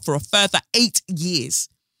labor for a further 8 years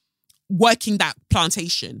working that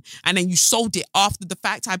plantation, and then you sold it after the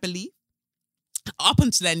fact, I believe. Up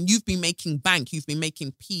until then, you've been making bank, you've been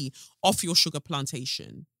making P off your sugar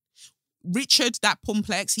plantation. Richard, that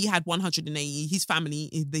Pumplex, he had 180, his family,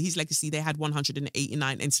 his legacy, they had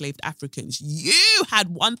 189 enslaved Africans. You had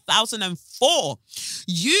 1,004.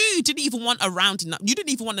 You didn't even want a round, you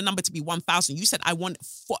didn't even want the number to be 1,000. You said, I want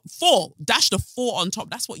four, dash the 4 on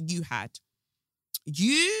top. That's what you had.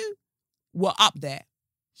 You were up there.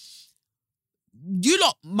 You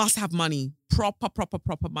lot must have money, proper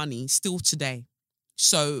money still today.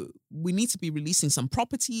 So we need to be releasing some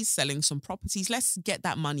properties, selling some properties. Let's get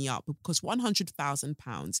that money up, because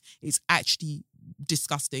 £100,000 is actually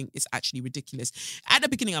disgusting. It's actually ridiculous. At the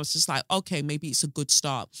beginning, I was just like, okay, maybe it's a good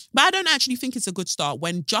start. But I don't actually think it's a good start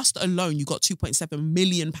when just alone you got £2.7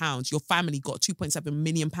 million. Your family got £2.7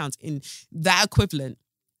 million in that equivalent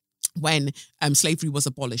when slavery was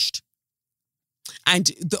abolished. And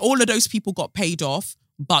all of those people got paid off,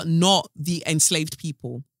 but not the enslaved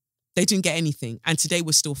people. They didn't get anything. And today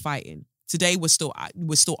we're still fighting. Today we're still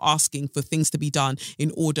asking for things to be done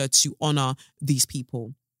in order to honor these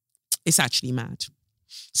people. It's actually mad.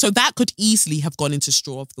 So that could easily have gone into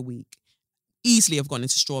Straw of the Week.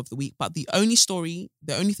 But the only thing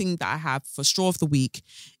that I have for Straw of the Week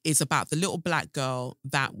is about the little black girl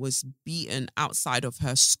that was beaten outside of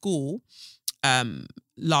her school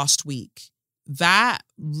last week. That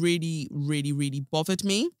really, really, really bothered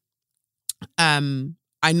me.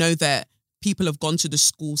 I know that people have gone to the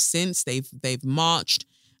school since, they've marched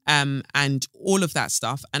and all of that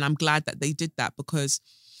stuff. And I'm glad that they did that, because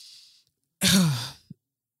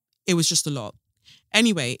it was just a lot.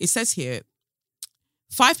 Anyway, it says here,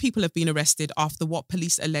 5 people have been arrested after what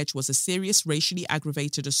police allege was a serious racially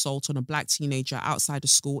aggravated assault on a black teenager outside a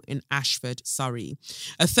school in Ashford, Surrey.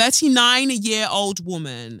 A 39-year-old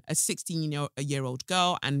woman, a 16-year-old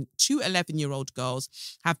girl, and 2 11-year-old girls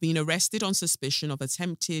have been arrested on suspicion of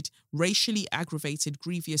attempted racially aggravated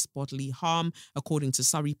grievous bodily harm, according to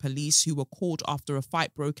Surrey police, who were called after a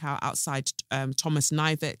fight broke out outside Thomas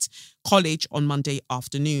Knivet College on Monday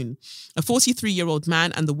afternoon. A 43-year-old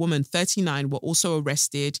man and the woman, 39, were also arrested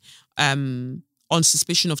on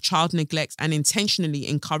suspicion of child neglect and intentionally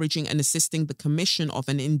encouraging and assisting the commission of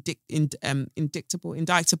an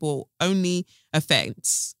indictable only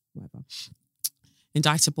offence. I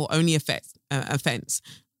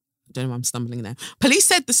don't know why I'm stumbling there. Police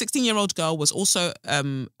said the 16-year-old girl was also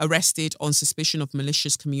arrested on suspicion of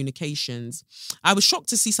malicious communications. I was shocked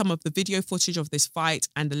to see some of the video footage of this fight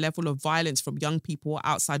and the level of violence from young people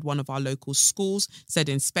outside one of our local schools, said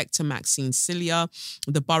Inspector Maxine Cilia,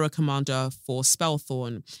 the borough commander for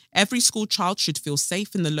Spelthorne. Every school child should feel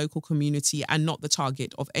safe in the local community and not the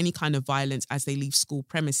target of any kind of violence as they leave school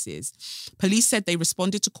premises. Police said they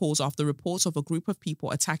responded to calls after reports of a group of people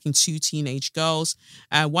attacking 2 teenage girls.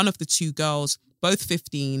 One of the 2 girls, both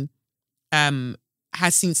 15,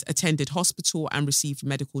 has since attended hospital and received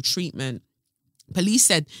medical treatment. Police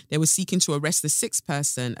said they were seeking to arrest the 6th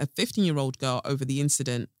person, a 15-year-old girl, over the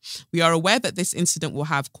incident. We are aware that this incident will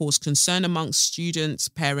have caused concern amongst students,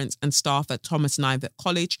 parents and staff at Thomas Knivet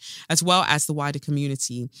College, as well as the wider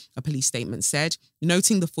community, a police statement said.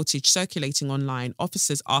 Noting the footage circulating online,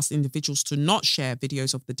 officers asked individuals to not share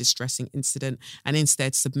videos of the distressing incident and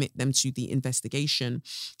instead submit them to the investigation.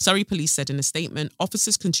 Surrey Police said in a statement,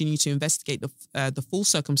 officers continue to investigate the full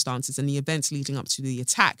circumstances and the events leading up to the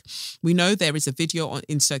attack. We know there is a video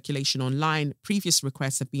in circulation online. Previous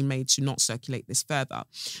requests have been made to not circulate this further.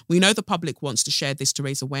 We know the public wants to share this to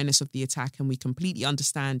raise awareness of the attack, and we completely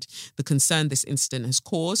understand the concern this incident has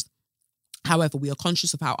caused. However, we are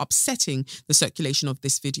conscious of how upsetting the circulation of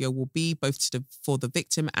this video will be, both for the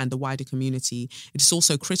victim and the wider community. It is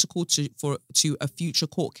also critical to a future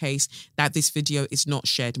court case that this video is not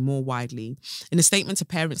shared more widely. In a statement to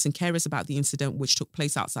parents and carers about the incident, which took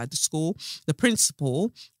place outside the school, the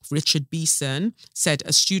principal, Richard Beeson, said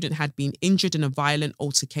a student had been injured in a violent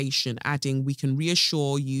altercation, adding, "We can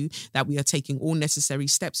reassure you that we are taking all necessary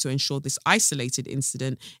steps to ensure this isolated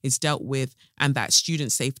incident is dealt with and that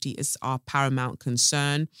student safety is our paramount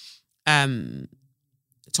concern."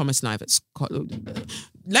 Thomas Kniverts.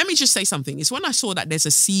 Let me just say something. It's when I saw that there's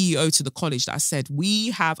a CEO to the college that I said,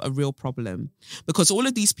 we have a real problem, because all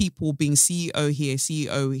of these people being CEO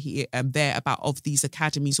here, there of these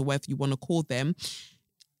academies or whatever you want to call them,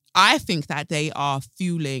 I think that they are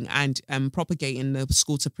fueling and propagating the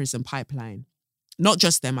school to prison pipeline. Not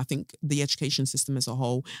just them, I think the education system as a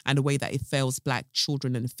whole, and the way that it fails Black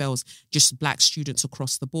children and it fails just Black students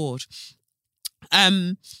across the board.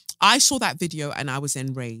 I saw that video and I was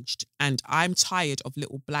enraged, and I'm tired of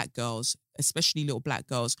little Black girls, especially little Black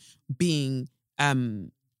girls, being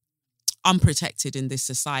unprotected in this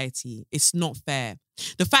society. It's not fair.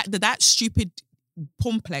 The fact that stupid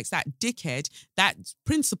Pumplex, that dickhead, that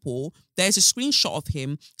principal, there's a screenshot of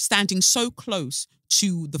him standing so close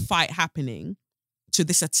to the fight happening, to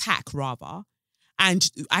this attack rather,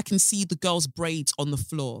 and I can see the girl's braids on the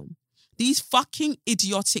floor. These fucking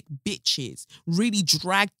idiotic bitches really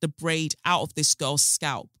dragged the braid out of this girl's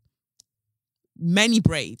scalp. Many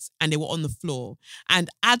braids, and they were on the floor. And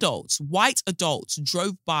adults, white adults,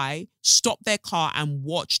 drove by, stopped their car and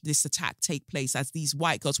watched this attack take place as these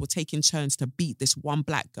white girls were taking turns to beat this one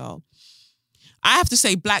Black girl. I have to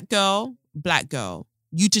say, Black girl,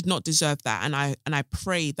 you did not deserve that. And I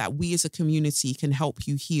pray that we as a community can help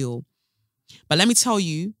you heal. But let me tell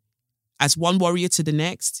you, as one warrior to the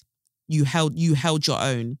next, you held your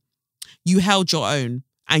own. You held your own,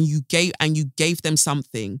 and you gave them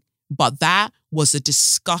something. But that was a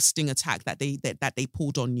disgusting attack that they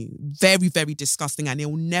pulled on you. Very, very disgusting. And it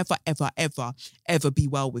will never, ever, ever, ever be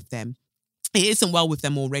well with them. It isn't well with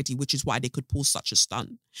them already, which is why they could pull such a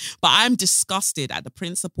stunt. But I'm disgusted at the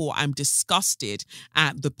principal. I'm disgusted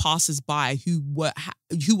at the passers-by who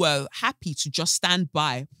were happy to just stand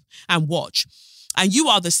by and watch. And you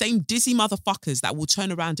are the same dizzy motherfuckers that will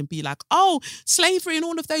turn around and be like, oh, slavery and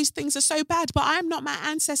all of those things are so bad, but I'm not my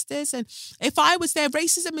ancestors. And if I was there,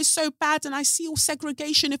 racism is so bad, and I see all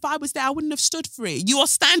segregation. If I was there, I wouldn't have stood for it. You are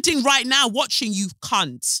standing right now watching, you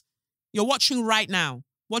cunt. You're watching right now.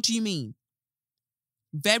 What do you mean?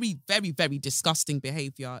 Very, very, very disgusting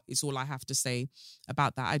behavior is all I have to say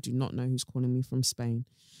about that. I do not know who's calling me from Spain.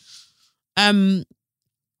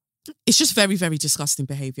 It's just very, very disgusting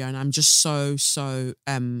behavior, and I'm just so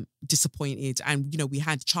disappointed. And, you know, we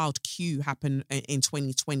had Child Q happen in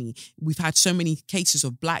 2020. We've had so many cases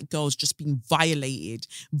of Black girls just being violated,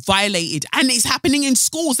 and it's happening in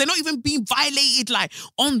schools. They're not even being violated like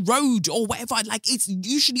on road or whatever. Like, it's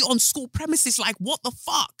usually on school premises. Like, what the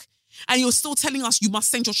fuck? And you're still telling us you must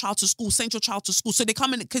send your child to school, so they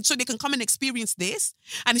can come and experience this.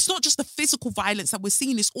 And it's not just the physical violence that we're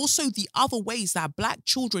seeing, it's also the other ways that Black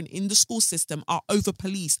children in the school system are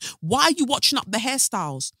over-policed. Why are you watching up the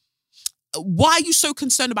hairstyles? Why are you so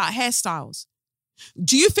concerned about hairstyles?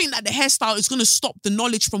 Do you think that the hairstyle is going to stop the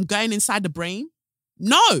knowledge from going inside the brain?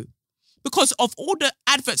 No. Because of all the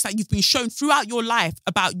adverts that you've been shown throughout your life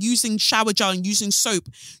about using shower gel and using soap,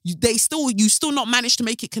 you still not managed to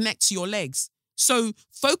make it connect to your legs. So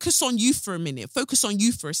focus on you for a minute. Focus on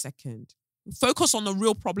you for a second. Focus on the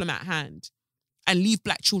real problem at hand and leave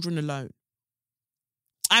Black children alone.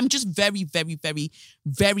 I'm just very, very, very,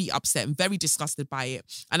 very upset and very disgusted by it.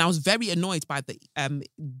 And I was very annoyed by the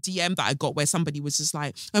DM that I got where somebody was just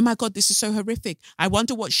like, oh my God, this is so horrific. I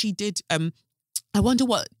wonder what she did. I wonder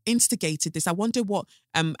what instigated this. I wonder what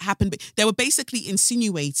happened. They were basically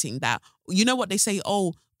insinuating that, you know what they say,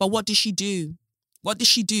 oh, but what did she do? What did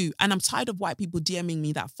she do? And I'm tired of white people DMing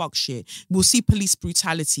me that fuck shit. We'll see police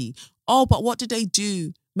brutality. Oh, but what did they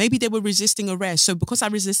do? Maybe they were resisting arrest. So because I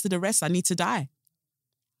resisted arrest, I need to die.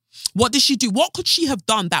 What did she do? What could she have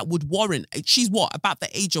done that would warrant? She's what? About the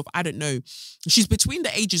age of, I don't know. She's between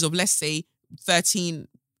the ages of, let's say, 13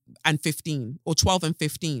 and 15 or 12 and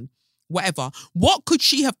 15. Whatever. What could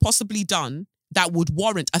she have possibly done that would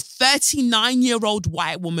warrant a 39-year-old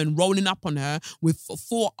white woman rolling up on her with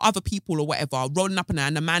 4 other people or whatever, rolling up on her,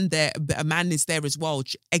 and a man is there as well,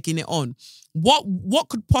 egging it on? What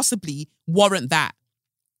could possibly warrant that?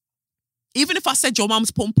 Even if I said your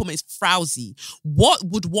mum's pom-pom is frowsy, what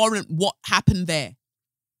would warrant what happened there?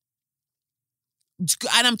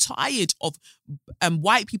 And I'm tired of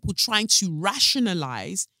white people trying to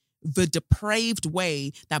rationalize the depraved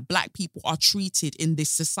way that black people are treated in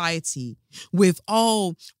this society with,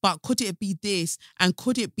 oh, but could it be this and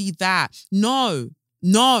could it be that? No,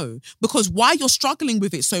 because why you're struggling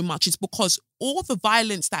with it so much is because all the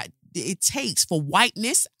violence that it takes for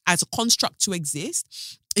whiteness as a construct to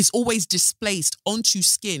exist is always displaced onto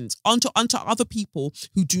skins, onto other people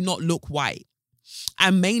who do not look white.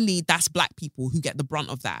 And mainly that's black people who get the brunt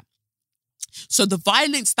of that. So the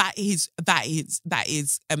violence that is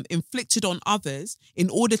inflicted on others in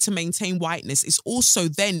order to maintain whiteness is also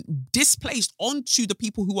then displaced onto the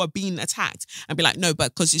people who are being attacked and be like, no,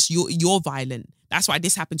 but because it's you're violent. That's why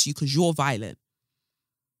this happened to you, because you're violent.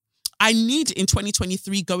 I need in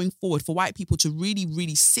 2023 going forward for white people to really,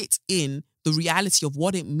 really sit in the reality of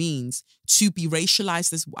what it means to be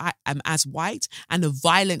racialized as white and the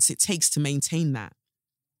violence it takes to maintain that.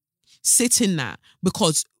 Sit in that,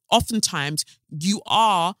 because oftentimes you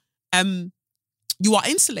are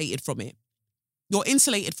insulated from it. You're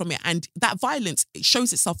insulated from it. And that violence, it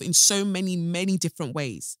shows itself in so many, many different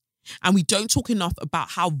ways. And we don't talk enough about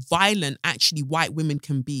how violent actually white women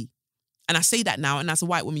can be. And I say that now, and as a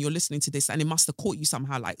white woman, you're listening to this and it must have caught you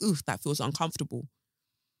somehow like, oof, that feels uncomfortable.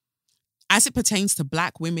 As it pertains to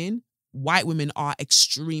black women, white women are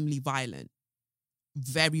extremely violent,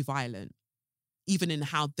 very violent, even in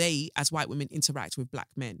how they, as white women, interact with black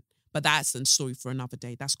men. But that's a story for another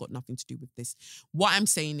day. That's got nothing to do with this. What I'm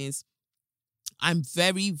saying is, I'm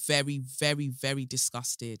very, very, very, very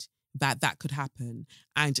disgusted that could happen.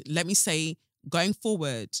 And let me say, going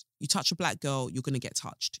forward, you touch a black girl, you're going to get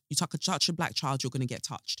touched. You touch a black child, you're going to get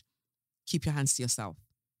touched. Keep your hands to yourself.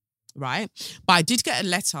 Right? But I did get a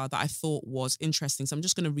letter that I thought was interesting. So I'm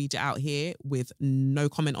just going to read it out here with no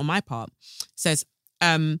comment on my part. It says,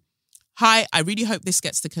 hi, I really hope this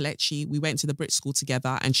gets to Kelechi. We went to the Brit school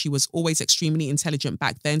together and she was always extremely intelligent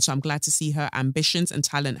back then. So I'm glad to see her ambitions and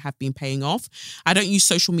talent have been paying off. I don't use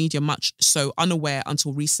social media much, so unaware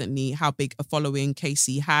until recently how big a following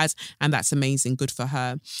Casey has. And that's amazing. Good for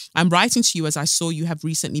her. I'm writing to you as I saw you have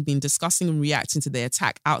recently been discussing and reacting to the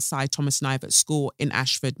attack outside Thomas Knivett School in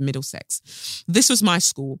Ashford, Middlesex. This was my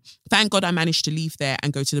school. Thank God I managed to leave there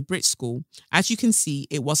and go to the Brit school. As you can see,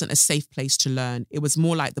 it wasn't a safe place to learn. It was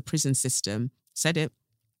more like the prison system. Said it.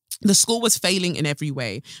 The school was failing in every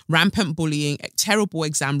way. Rampant bullying, terrible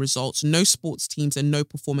exam results, no sports teams and no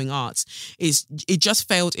performing arts. It just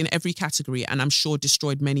failed in every category and I'm sure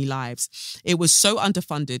destroyed many lives. It was so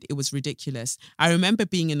underfunded, it was ridiculous. I remember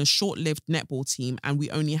being in a short-lived netball team and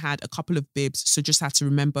we only had a couple of bibs, so just had to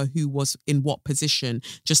remember who was in what position,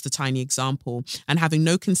 just a tiny example. And having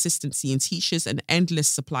no consistency in teachers and endless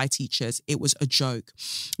supply teachers, it was a joke.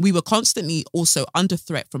 We were constantly also under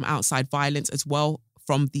threat from outside violence as well,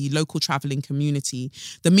 from the local travelling community.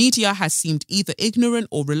 The media has seemed either ignorant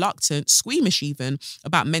or reluctant, squeamish even,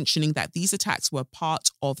 about mentioning that these attacks were part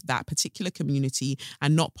of that particular community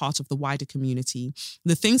and not part of the wider community.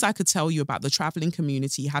 The things I could tell you about the travelling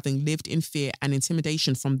community, having lived in fear and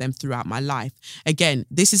intimidation from them throughout my life. Again,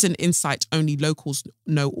 this is an insight only locals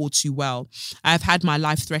know all too well. I have had my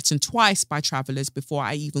life threatened twice by travellers before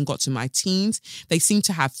I even got to my teens. They seem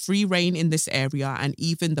to have free reign in this area and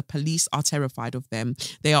even the police are terrified of them.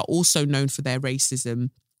 They are also known for their racism.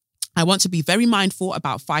 I want to be very mindful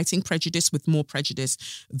about fighting prejudice with more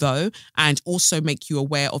prejudice, though, and also make you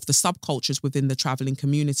aware of the subcultures within the travelling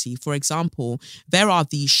community. For example, there are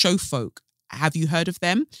the show folk. Have you heard of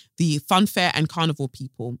them? The funfair and carnival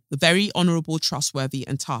people, the very honourable, trustworthy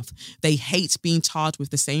and tough. They hate being tarred with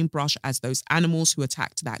the same brush as those animals who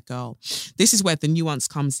attacked that girl. This is where the nuance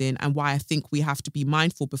comes in and why I think we have to be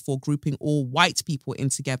mindful before grouping all white people in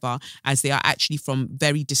together, as they are actually from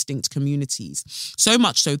very distinct communities. So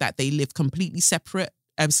much so that they live completely separately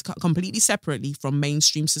from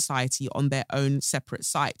mainstream society on their own separate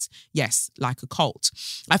sites. Yes, like a cult.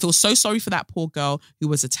 I feel so sorry for that poor girl who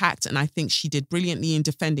was attacked, and I think she did brilliantly in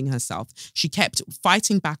defending herself. She kept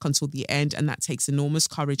fighting back until the end, and that takes enormous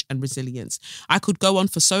courage and resilience. I could go on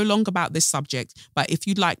for so long about this subject, but if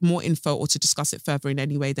you'd like more info or to discuss it further in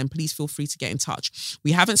any way, then please feel free to get in touch.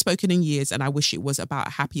 We haven't spoken in years, and I wish it was about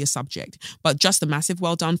a happier subject, but just a massive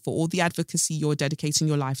well done for all the advocacy you're dedicating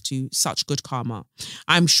your life to. Such good karma.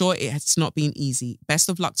 I'm sure it's not been easy. Best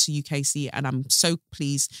of luck to you, Casey, and I'm so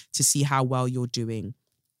pleased to see how well you're doing.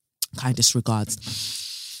 Kindest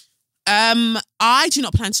regards. I do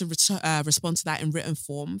not plan to respond to that in written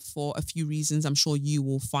form for a few reasons. I'm sure you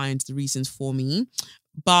will find the reasons for me.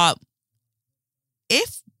 But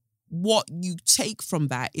if what you take from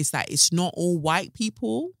that is that it's not all white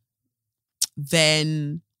people,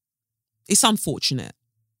 then it's unfortunate.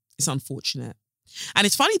 It's unfortunate. And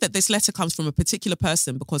it's funny that this letter comes from a particular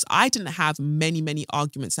person, because I didn't have many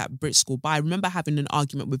arguments at Brit School, but I remember having an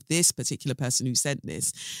argument with this particular person who sent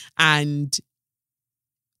this. And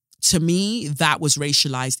to me, that was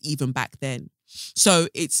racialized even back then. So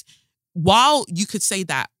it's, while you could say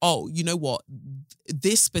that, oh, you know what,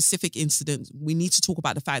 this specific incident, we need to talk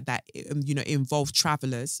about the fact that, you know, it involved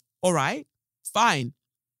travelers. All right, fine.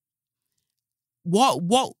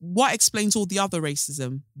 What explains all the other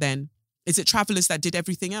racism then? Is it travelers that did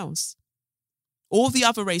everything else? All the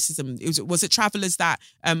other racism, was it travelers that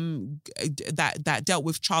that dealt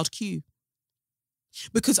with Child Q?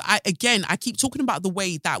 Because I keep talking about the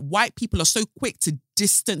way that white people are so quick to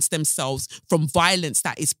distance themselves from violence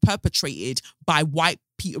that is perpetrated by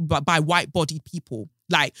white-bodied people,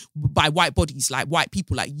 like by white bodies, like white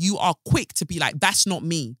people. Like, you are quick to be like, that's not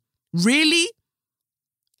me. Really?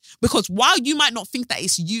 Because while you might not think that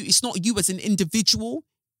it's you, it's not you as an individual,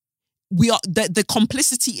 the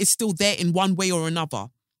complicity is still there in one way or another.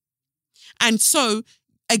 And so,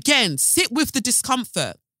 again, sit with the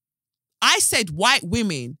discomfort. I said white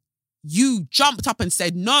women. You jumped up and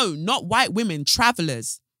said, no, not white women,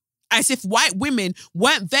 travelers. As if white women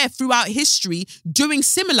weren't there throughout history doing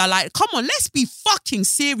similar. Like, come on, let's be fucking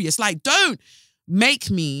serious. Like, don't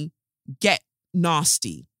make me get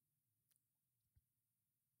nasty.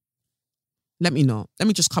 Let me not. Let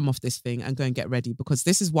me just come off this thing and go and get ready, because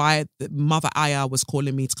this is why Mother Aya was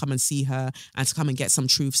calling me to come and see her and to come and get some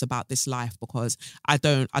truths about this life, because I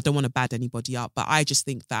don't want to bad anybody up. But I just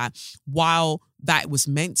think that while that was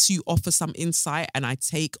meant to offer some insight, and I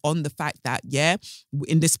take on the fact that, yeah,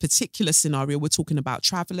 in this particular scenario, we're talking about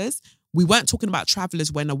travelers. We weren't talking about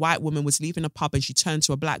travelers when a white woman was leaving a pub and she turned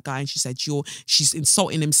to a black guy and she said, she's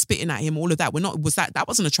insulting him, spitting at him, all of that. That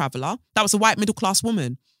wasn't a traveler. That was a white middle-class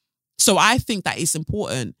woman. So I think that it's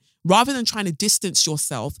important, rather than trying to distance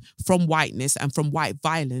yourself from whiteness and from white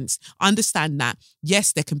violence, understand that,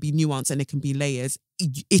 yes, there can be nuance and there can be layers.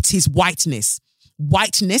 It is whiteness.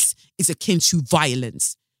 Whiteness is akin to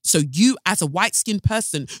violence. So you, as a white-skinned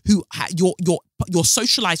person who you're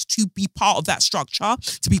socialized to be part of that structure,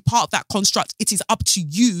 to be part of that construct, it is up to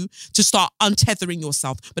you to start untethering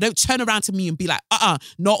yourself. But don't turn around to me and be like,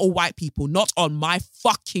 not all white people, not on my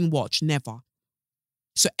fucking watch, never.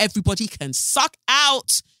 So everybody can suck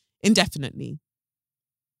out indefinitely.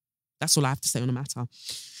 That's all I have to say on the matter.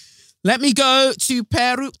 Let me go to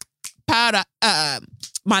Peru. My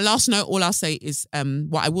last note, all I'll say is,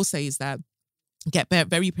 what I will say is that get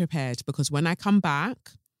very prepared, because when I come back,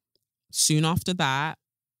 soon after that,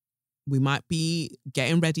 we might be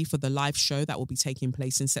getting ready for the live show that will be taking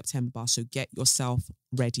place in September. So get yourself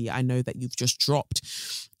ready. I know that you've just dropped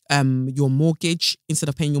your mortgage. Instead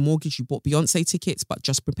of paying your mortgage, you bought Beyonce tickets, but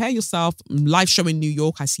just prepare yourself. Live show in New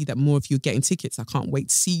York. I see that more of you are getting tickets. I can't wait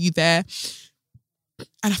to see you there.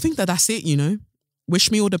 And I think that that's it, you know.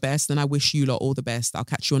 Wish me all the best, and I wish you lot all the best. I'll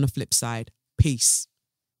catch you on the flip side. Peace.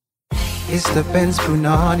 It's the Benz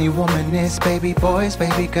Brunani womanist, baby boys,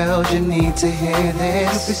 baby girls, you need to hear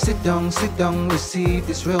this. If you sit down, receive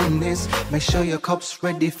this realness. Make sure your cup's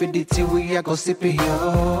ready for the tea, we are go sip it,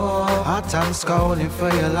 yo. Hard time scrolling for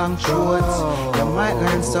your long shorts. You might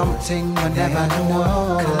learn something you never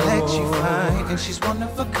know. Collect you fine, and she's one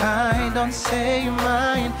of a kind. Don't say you're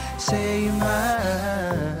mine, say you're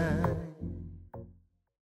mine.